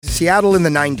Seattle in the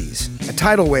 90s. A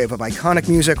tidal wave of iconic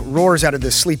music roars out of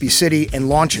this sleepy city and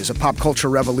launches a pop culture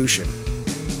revolution.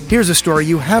 Here's a story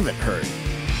you haven't heard.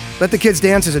 Let the Kids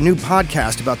Dance is a new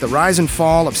podcast about the rise and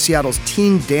fall of Seattle's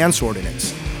teen dance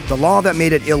ordinance, the law that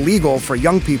made it illegal for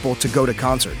young people to go to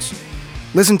concerts.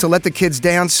 Listen to Let the Kids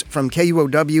Dance from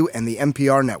KUOW and the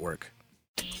NPR network.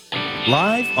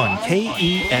 Live on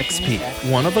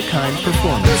KEXP, one-of-a-kind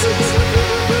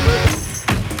performances.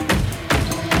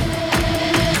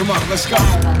 Come on, let's go.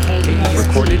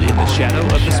 Recorded in the shadow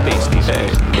of the space station. Hey,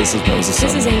 this is Moses.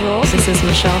 This is Angel. This is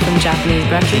Michelle from Japanese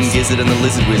Breakfast. King Gizzard and the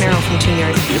Lizard Wizard. Meryl from Teen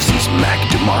Yards. This is Mac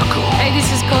DeMarco. Hey,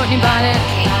 this is Courtney Bonnet.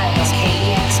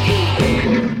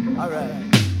 KEXP. All right.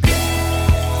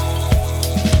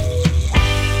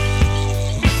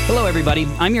 Hello, everybody.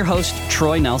 I'm your host,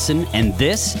 Troy Nelson, and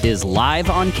this is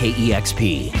Live on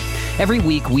KEXP. Every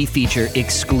week, we feature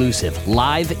exclusive,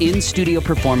 live in-studio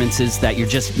performances that you're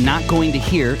just not going to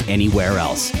hear anywhere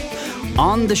else.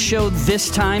 On the show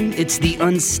this time, it's the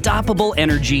unstoppable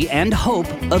energy and hope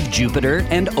of Jupiter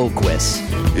and Oquis.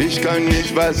 Ich kann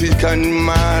nicht, was ich kann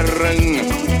machen.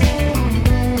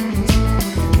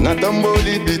 Na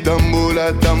tamboli di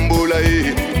tambola, tambola,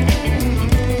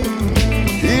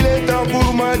 Il est temps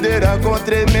pour moi de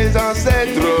rencontrer mes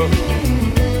ancêtres.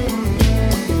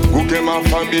 My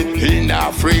family in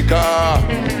Africa.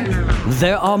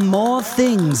 There are more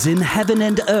things in heaven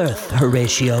and earth,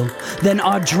 Horatio, than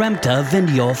are dreamt of in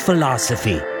your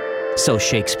philosophy. So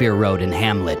Shakespeare wrote in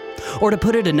Hamlet. Or to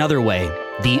put it another way,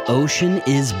 the ocean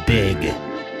is big.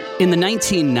 In the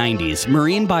 1990s,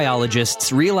 marine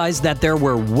biologists realized that there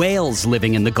were whales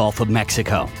living in the Gulf of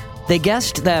Mexico. They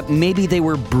guessed that maybe they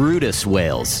were Brutus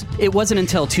whales. It wasn't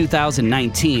until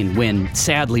 2019, when,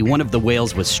 sadly, one of the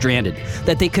whales was stranded,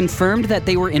 that they confirmed that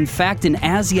they were in fact an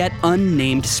as-yet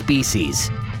unnamed species.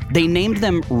 They named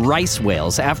them rice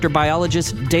whales after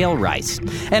biologist Dale Rice.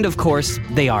 And of course,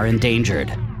 they are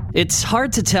endangered. It's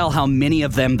hard to tell how many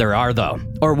of them there are, though,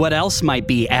 or what else might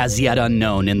be as yet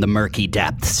unknown in the murky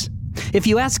depths. If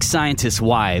you ask scientists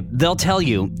why, they'll tell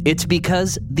you it's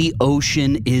because the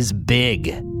ocean is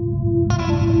big.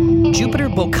 Jupiter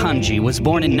Bokanji was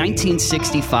born in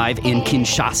 1965 in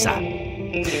Kinshasa.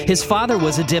 His father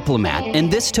was a diplomat,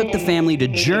 and this took the family to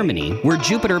Germany, where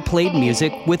Jupiter played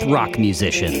music with rock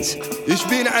musicians. Ich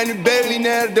bin ein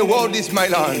Berliner, the world is my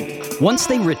land. Once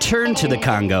they returned to the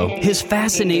Congo, his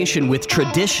fascination with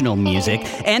traditional music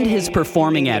and his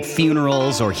performing at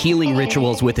funerals or healing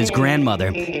rituals with his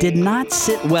grandmother did not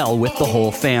sit well with the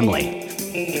whole family.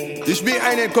 Ich bin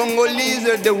ein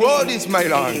Congolese, the world is my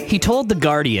land. He told The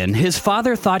Guardian his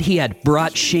father thought he had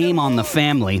brought shame on the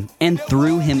family and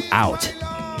threw him out.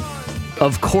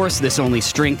 Of course, this only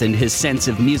strengthened his sense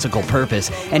of musical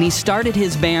purpose, and he started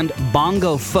his band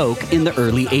Bongo Folk in the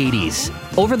early 80s.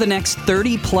 Over the next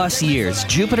 30-plus years,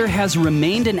 Jupiter has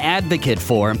remained an advocate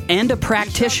for and a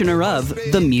practitioner of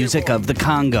the music of the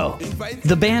Congo.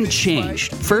 The band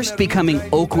changed, first becoming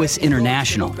Oquis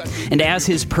International, and as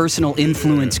his personal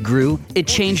influence grew, it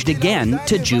changed again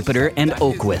to Jupiter and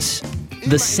Oquis.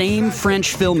 The same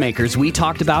French filmmakers we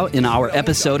talked about in our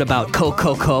episode about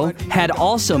Coco had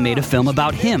also made a film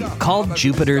about him called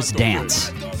Jupiter's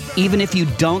Dance. Even if you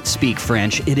don't speak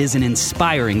French, it is an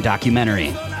inspiring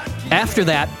documentary. After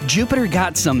that, Jupiter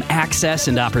got some access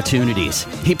and opportunities.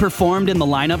 He performed in the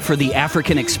lineup for the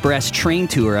African Express train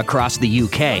tour across the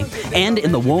UK, and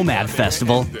in the WOMAD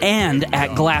Festival, and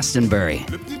at Glastonbury.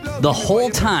 The whole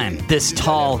time, this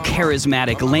tall,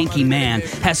 charismatic, lanky man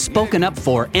has spoken up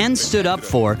for and stood up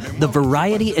for the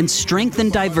variety and strength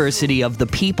and diversity of the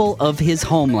people of his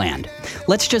homeland.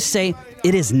 Let's just say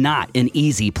it is not an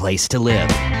easy place to live.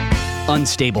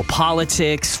 Unstable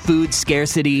politics, food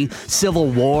scarcity, civil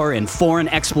war, and foreign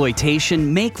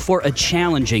exploitation make for a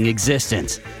challenging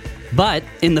existence. But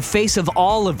in the face of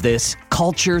all of this,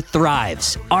 culture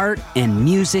thrives. Art and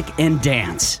music and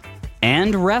dance.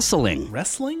 And wrestling.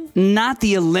 Wrestling? Not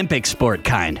the Olympic sport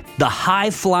kind. The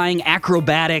high-flying,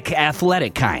 acrobatic,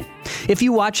 athletic kind. If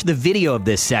you watch the video of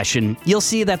this session, you'll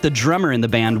see that the drummer in the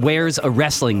band wears a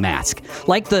wrestling mask,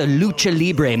 like the Lucha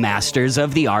Libre masters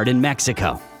of the art in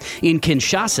Mexico. In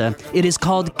Kinshasa, it is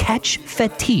called Catch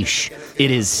Fetiche. It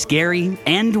is scary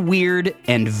and weird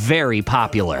and very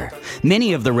popular.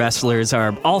 Many of the wrestlers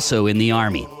are also in the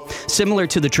army. Similar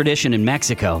to the tradition in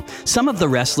Mexico, some of the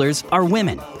wrestlers are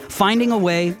women, finding a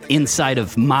way, inside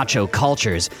of macho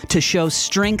cultures, to show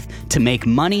strength, to make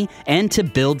money, and to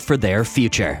build for their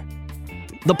future.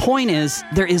 The point is,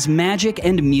 there is magic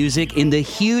and music in the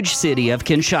huge city of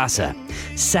Kinshasa,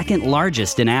 second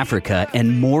largest in Africa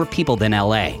and more people than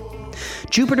LA.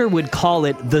 Jupiter would call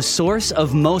it the source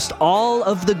of most all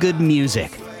of the good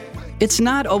music. It's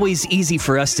not always easy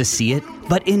for us to see it,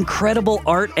 but incredible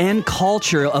art and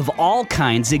culture of all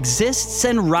kinds exists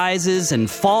and rises and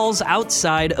falls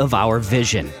outside of our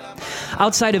vision,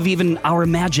 outside of even our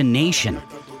imagination.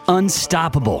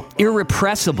 Unstoppable,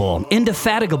 irrepressible,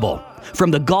 indefatigable.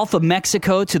 From the Gulf of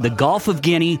Mexico to the Gulf of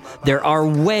Guinea, there are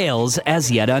whales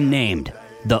as yet unnamed.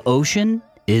 The ocean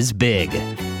is big.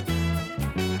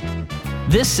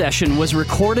 This session was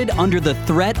recorded under the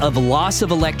threat of loss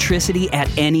of electricity at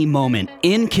any moment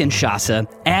in Kinshasa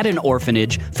at an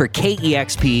orphanage for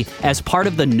KEXP as part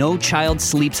of the No Child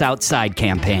Sleeps Outside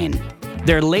campaign.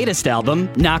 Their latest album,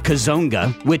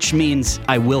 Nakazonga, which means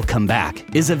I Will Come Back,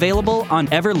 is available on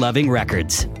Everloving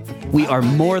Records. We are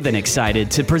more than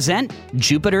excited to present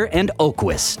Jupiter and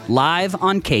Oquist live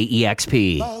on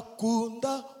KEXP.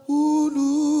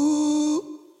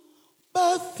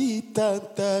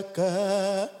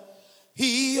 Bafitantaka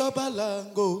hiyo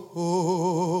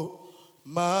balango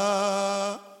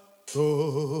mato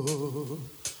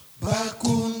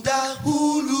bakunda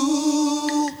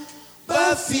hulu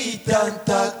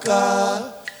bafitantaka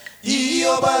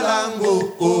hiyo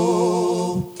balango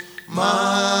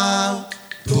mato.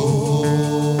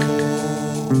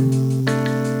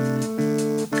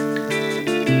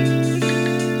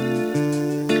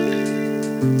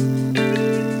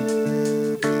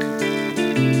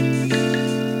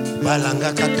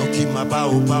 Balanga katoki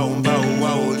mabao bao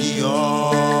wao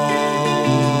lio.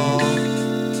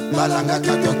 Balanga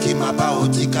katoki mabao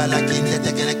tika lakini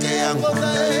tekeleke yangu.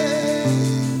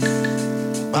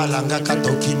 Balanga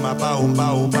katoki mabao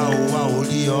wao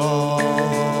lio.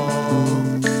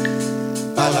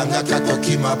 Balanga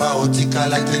katoki mabao tika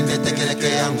lakini tekeleke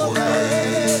yangu.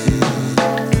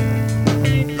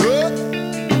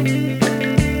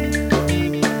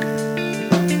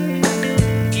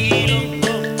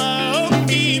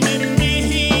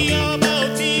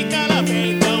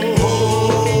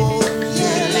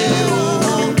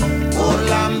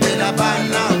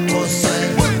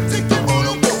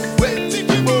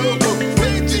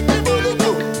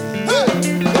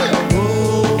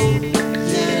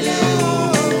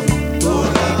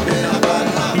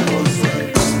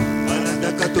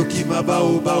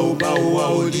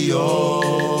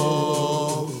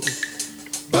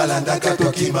 Balanga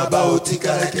katoki mabao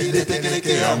tika lakini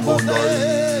tekeleke yangu.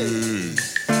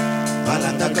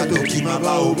 Balanga katoki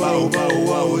mabao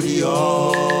wao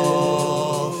lio.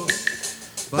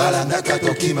 Balanga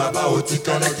katoki mabao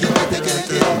tika lakini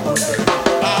tekeleke yangu.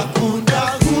 Akunda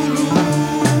hulu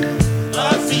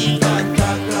Afrika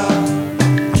taka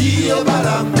hiyo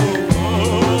balango.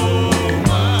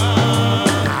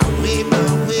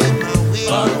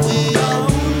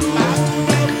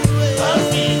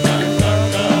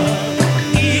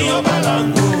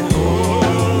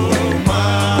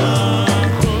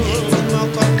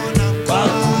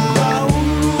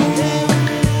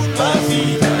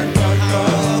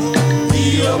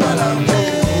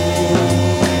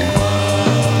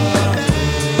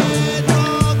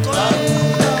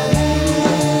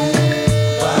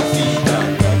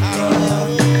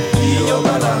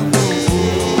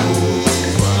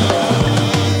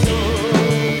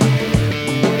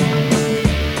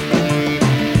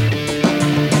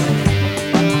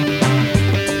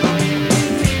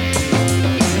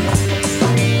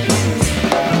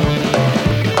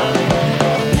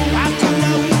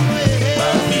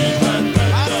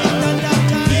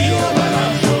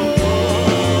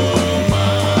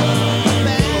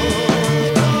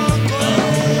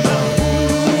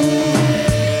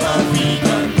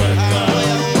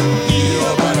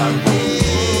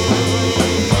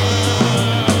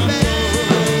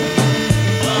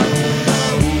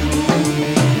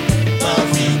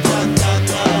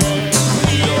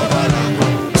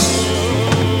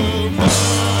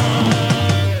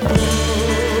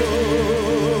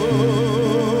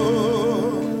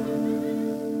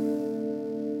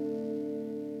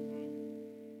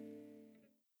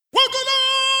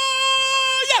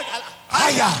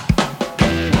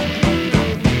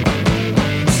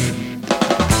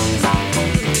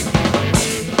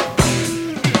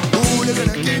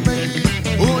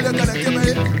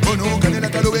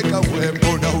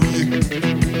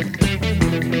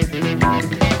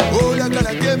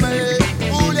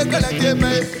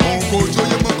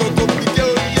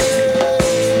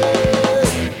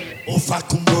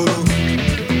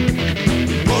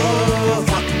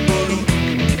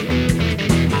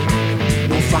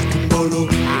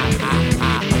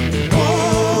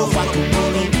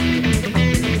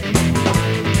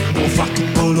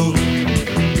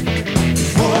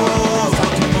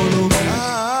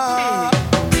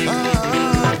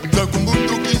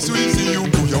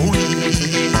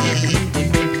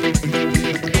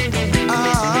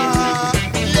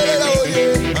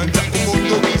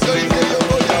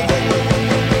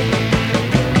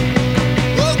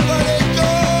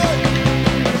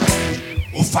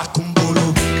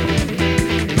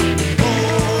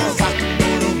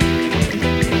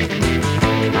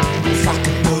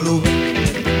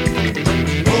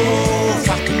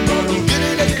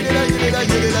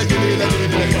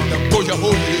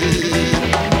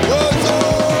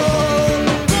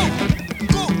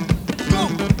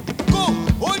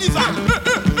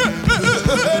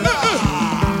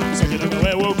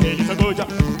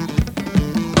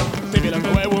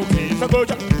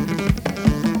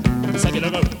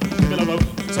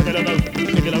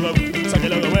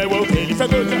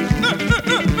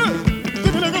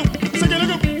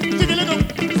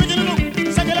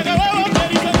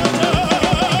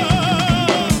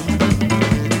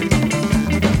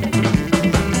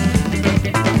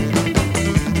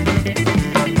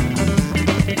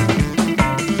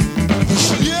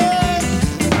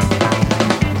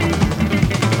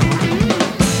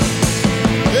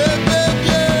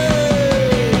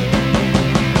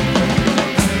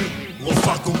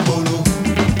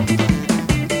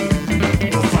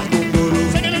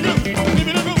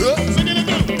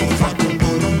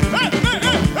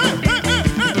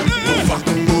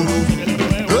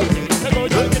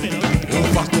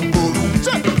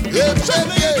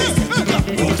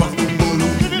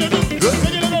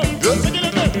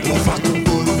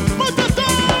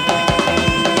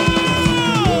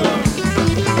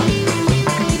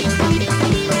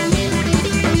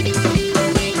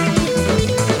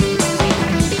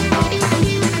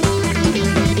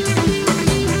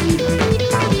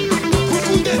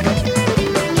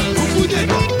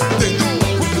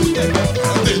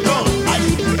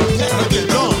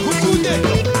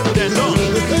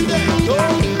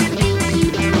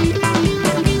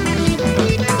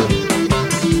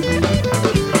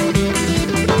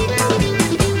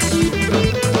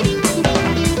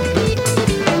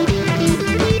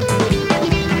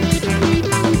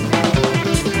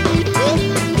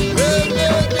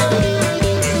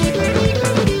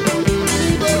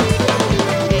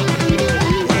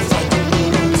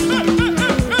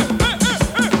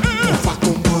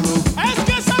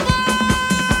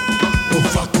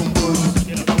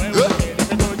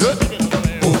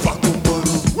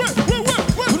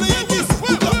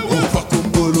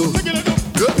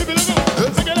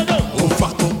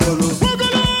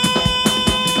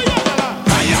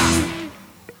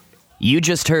 You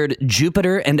just heard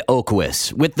Jupiter and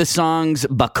Okwis with the songs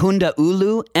Bakunda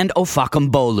Ulu and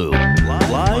Ofakumbolu.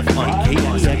 Live on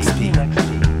KEXP.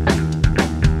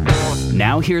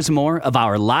 Now here's more of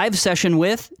our live session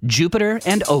with Jupiter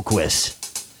and Okwis.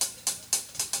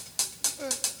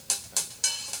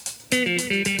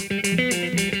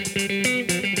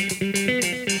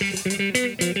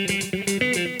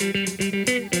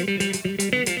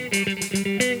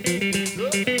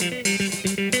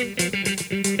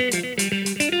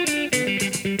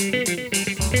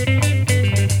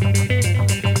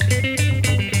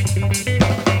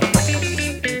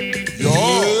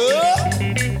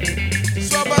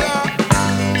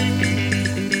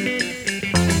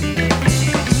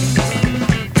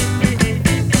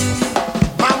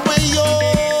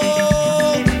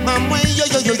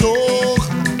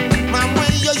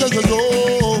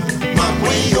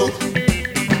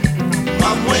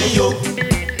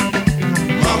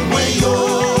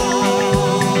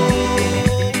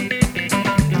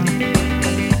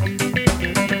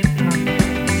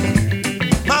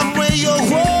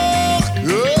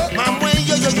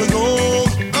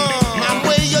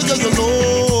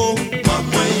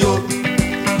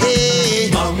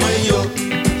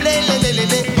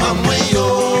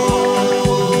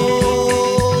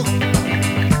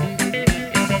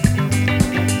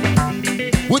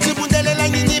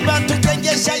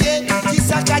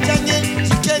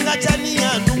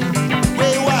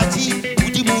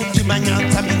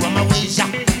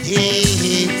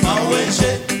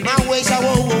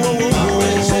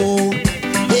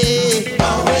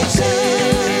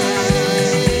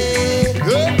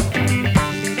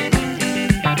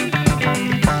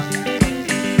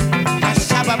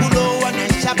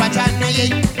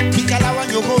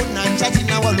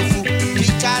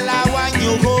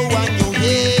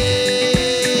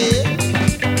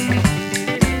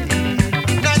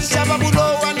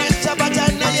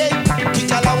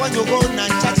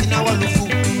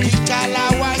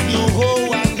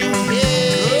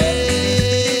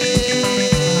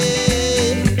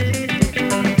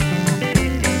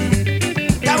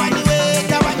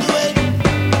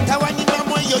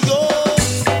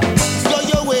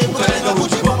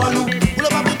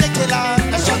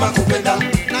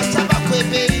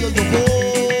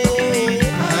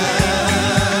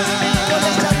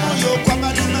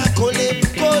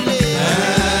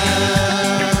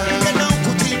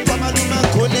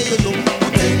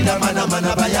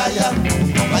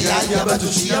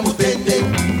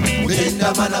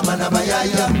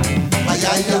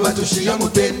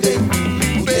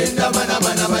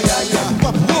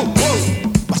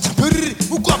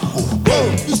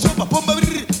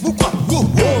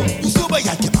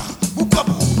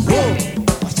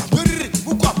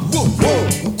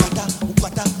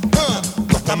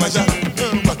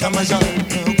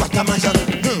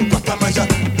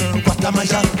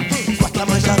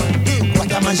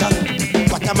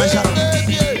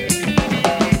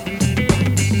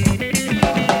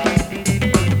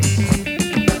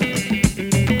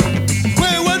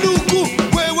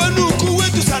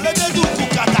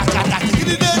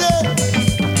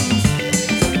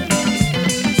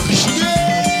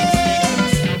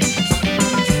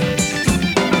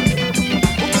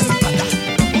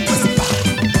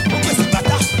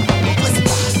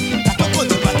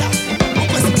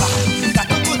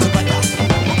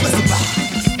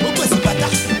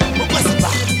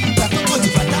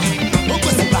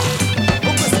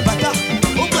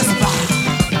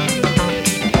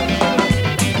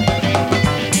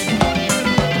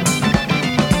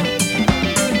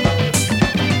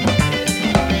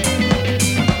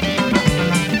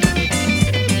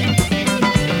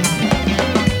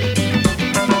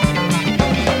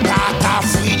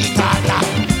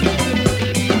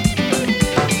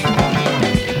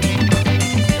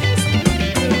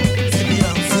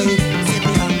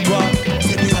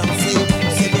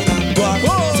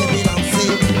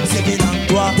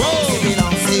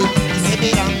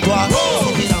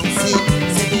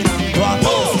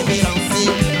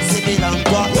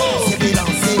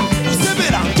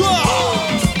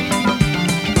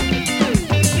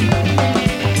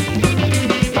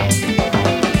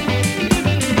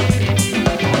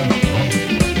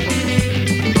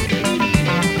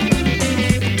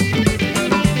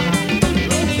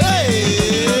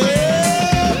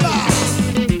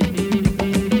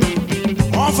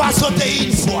 Sauter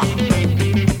une fois.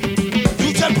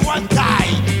 You jump one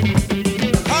time.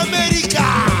 America.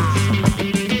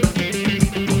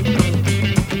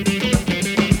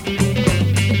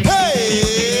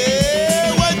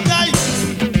 Hey, one time.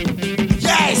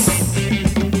 Yes.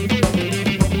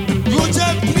 You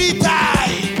jump three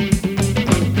times.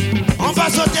 On va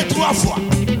sauter 3 fois.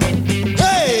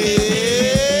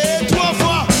 Hey, 3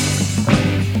 fois.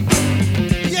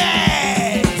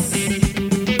 Yes.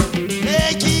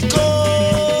 Mexico.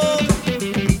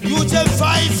 You jump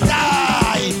 5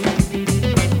 times.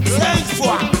 5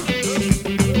 fois.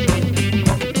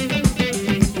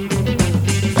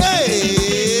 Hey,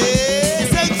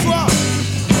 5 fois.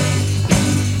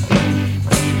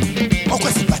 Pourquoi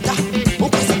c'est bata?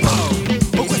 Pourquoi c'est pas?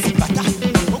 Pourquoi c'est bata?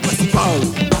 Pourquoi c'est pas?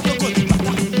 Pourquoi c'est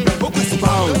bata? Pourquoi c'est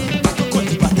pas? Pourquoi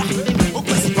c'est bata?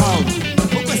 Pourquoi c'est pas?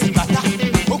 Pourquoi c'est bata?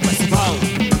 Pourquoi c'est pas?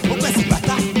 Pourquoi c'est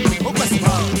bata? Pourquoi c'est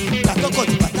pas? Pourquoi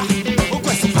c'est bata?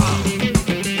 Pourquoi c'est pas?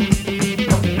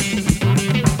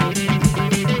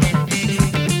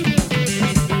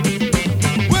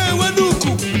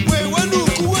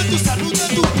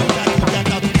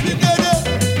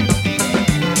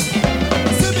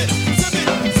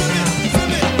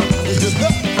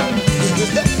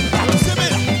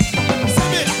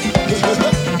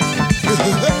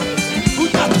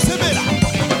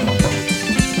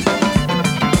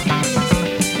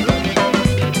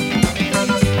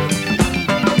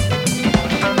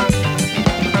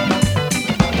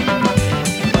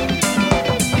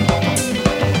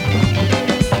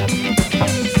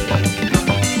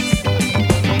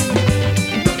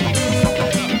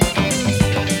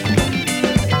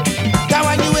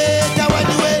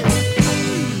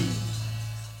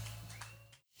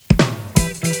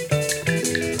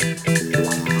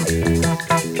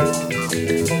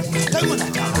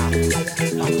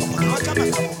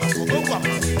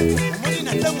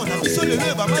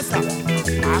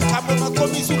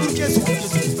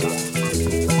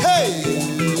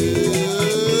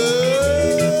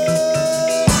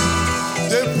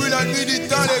 Depuis la nuit du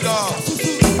temps, les gars,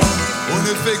 on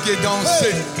ne fait que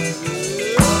danser.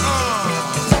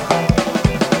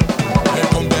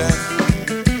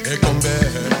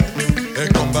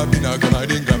 Bina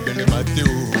Gamaringa Bene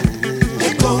Mateo.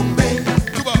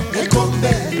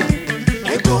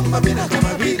 Bina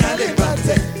Gamabina le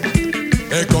bate.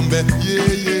 Ekombe,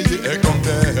 yeah,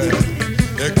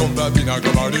 Ekombe, Bina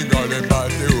Gamaringa le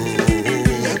Mateo.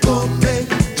 Ekombe,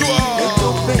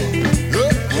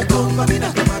 Bina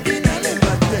Gamabina le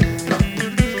bate.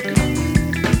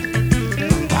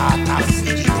 Tata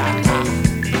fini tata.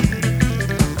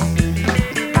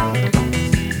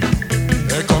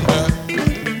 Ekombe,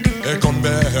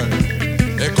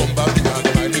 Bina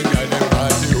Gamaringa le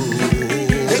Mateo.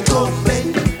 Ekombe,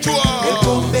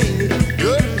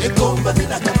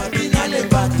 Bina Gamabina le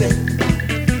bate.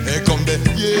 Ekombe,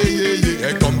 yeah,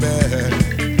 Ekombe,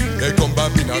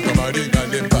 Bina Gamaringa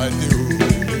le Mateo.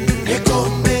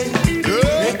 Ekombe,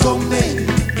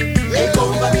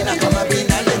 Bina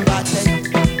Gamabina le bate.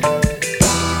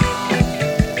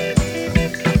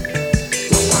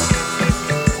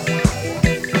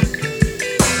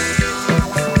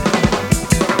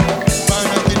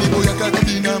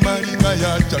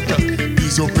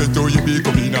 Isopeto yibi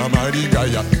komina maringa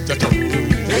ya chacha.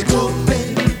 Ekombe,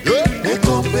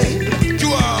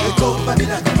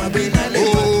 Bina Gamabina le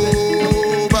bate.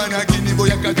 Oh, banakini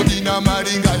boya katina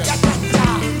maringa ya.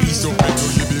 Isopeto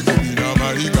yibi komina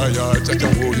maringa ya chacha.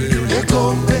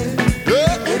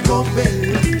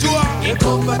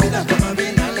 Ekombe, Bina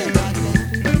Gamabina le bate.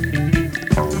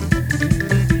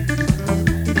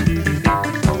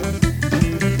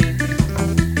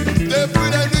 Depuis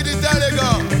la nuit du temps, les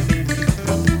gars,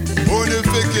 on ne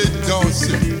fait que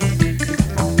danser.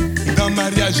 Dans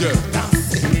mariage,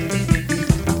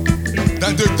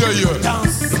 dans deux deuils,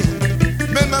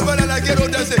 même avant la guerre, on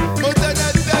dansait. On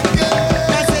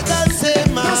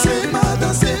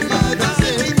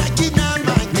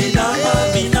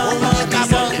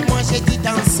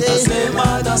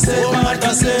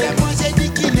dansait. Moi j'ai dit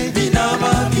qu'il est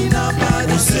binama,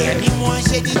 moi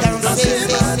j'ai dit danser.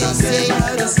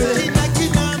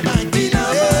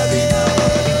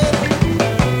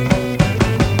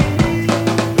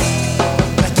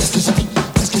 Qu'est-ce que j'ai dit?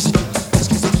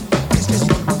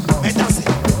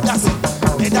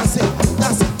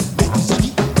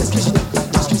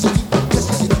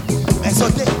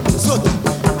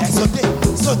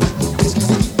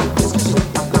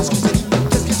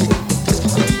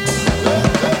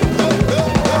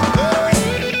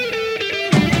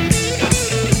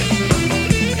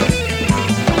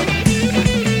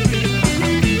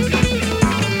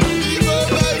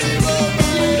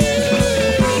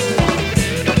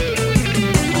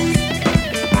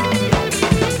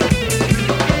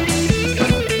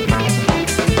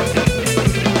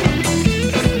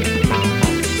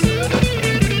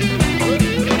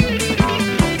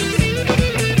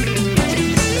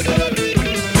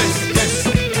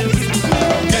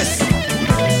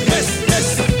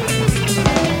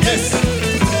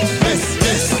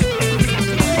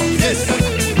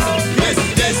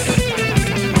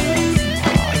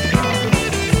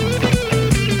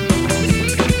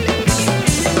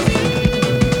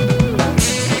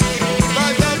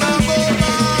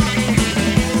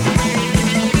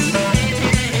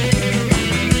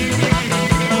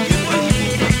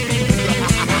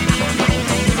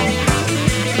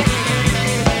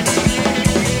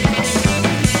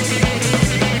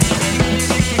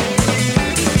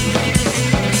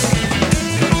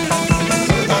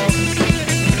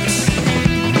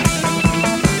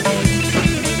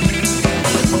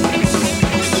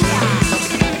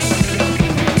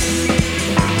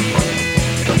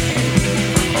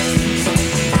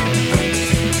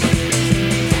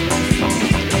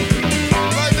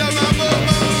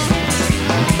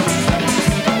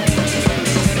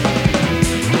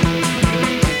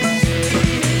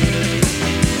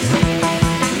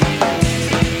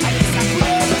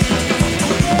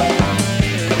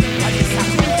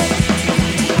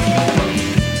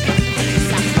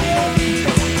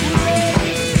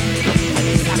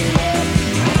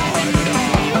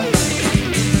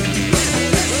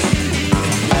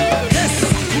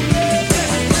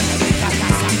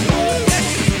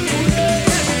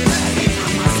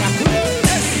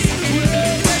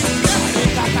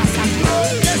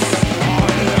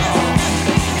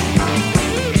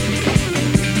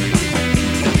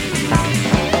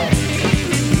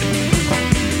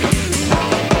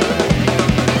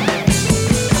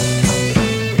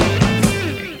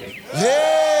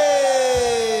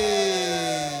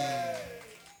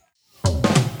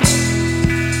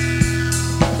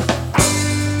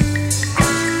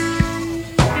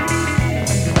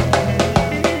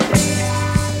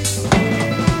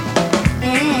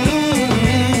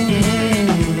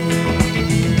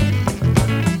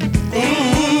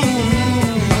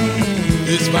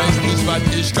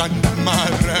 beim ich kann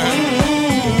machen.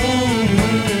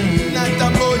 Na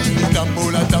tamboli,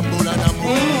 tambola, tambola,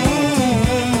 tambola.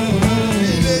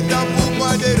 Il est temps pour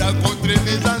moi de rencontrer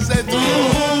mes ancêtres.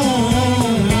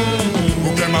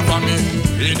 Pour que ma famille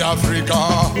in Africa,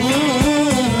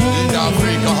 in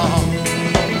Africa,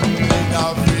 in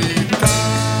Africa.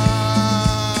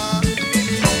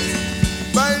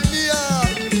 My dear,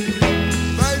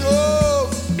 my home.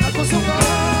 Nakozonga.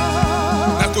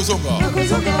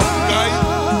 Kai,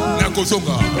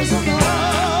 Nakozonga.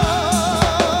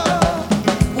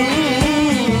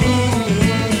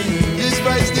 Ich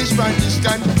weiß nicht, wann ich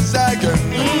kann sagen.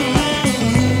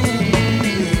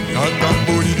 Na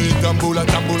tamboli, tambola,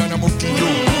 tambola, na mokio.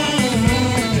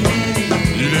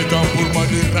 Il est temps pour moi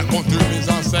de raconter mes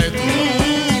ancêtres.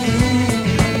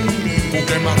 Pour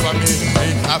que ma famille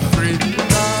in Africa.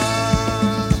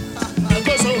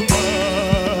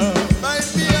 My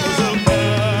dear,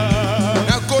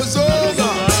 Nakozonga.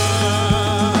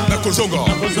 Nakozonga.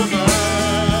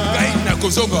 Kai,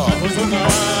 Nakozonga.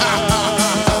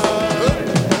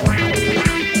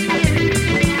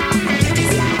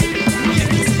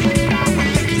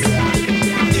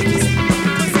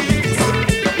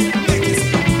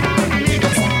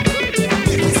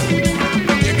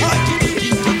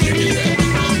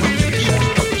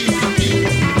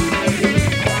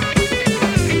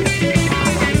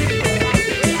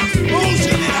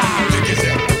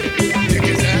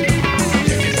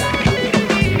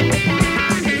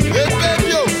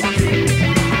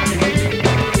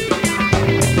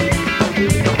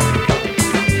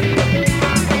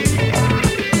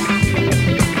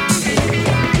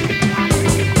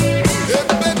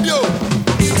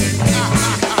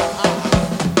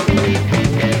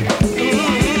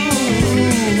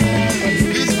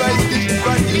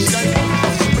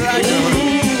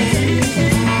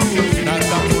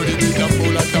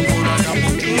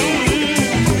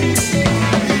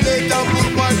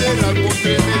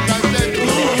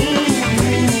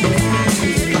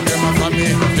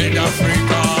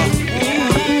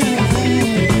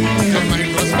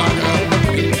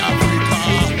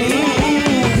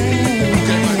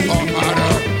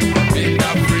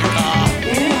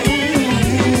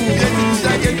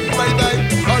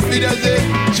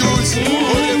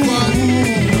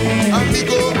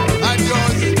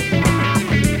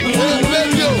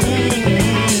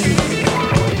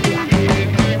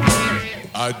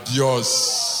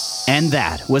 Adios. And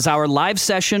that was our live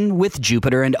session with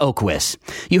Jupiter and Okwis.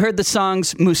 You heard the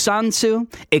songs Musansu,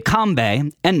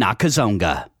 Ikambe, and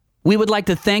Nakozonga. We would like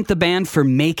to thank the band for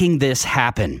making this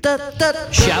happen.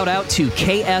 Shout out to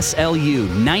KSLU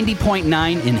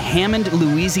 90.9 in Hammond,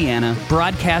 Louisiana,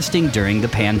 broadcasting during the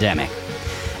pandemic.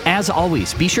 As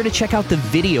always, be sure to check out the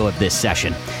video of this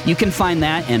session. You can find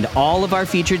that and all of our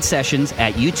featured sessions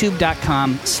at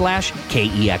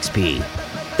youtube.com/KEXP.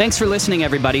 Thanks for listening,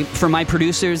 everybody. For my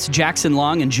producers, Jackson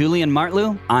Long and Julian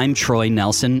Martlew, I'm Troy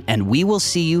Nelson, and we will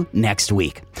see you next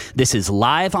week. This is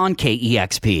Live on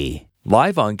KEXP.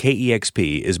 Live on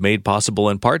KEXP is made possible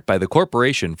in part by the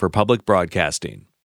Corporation for Public Broadcasting.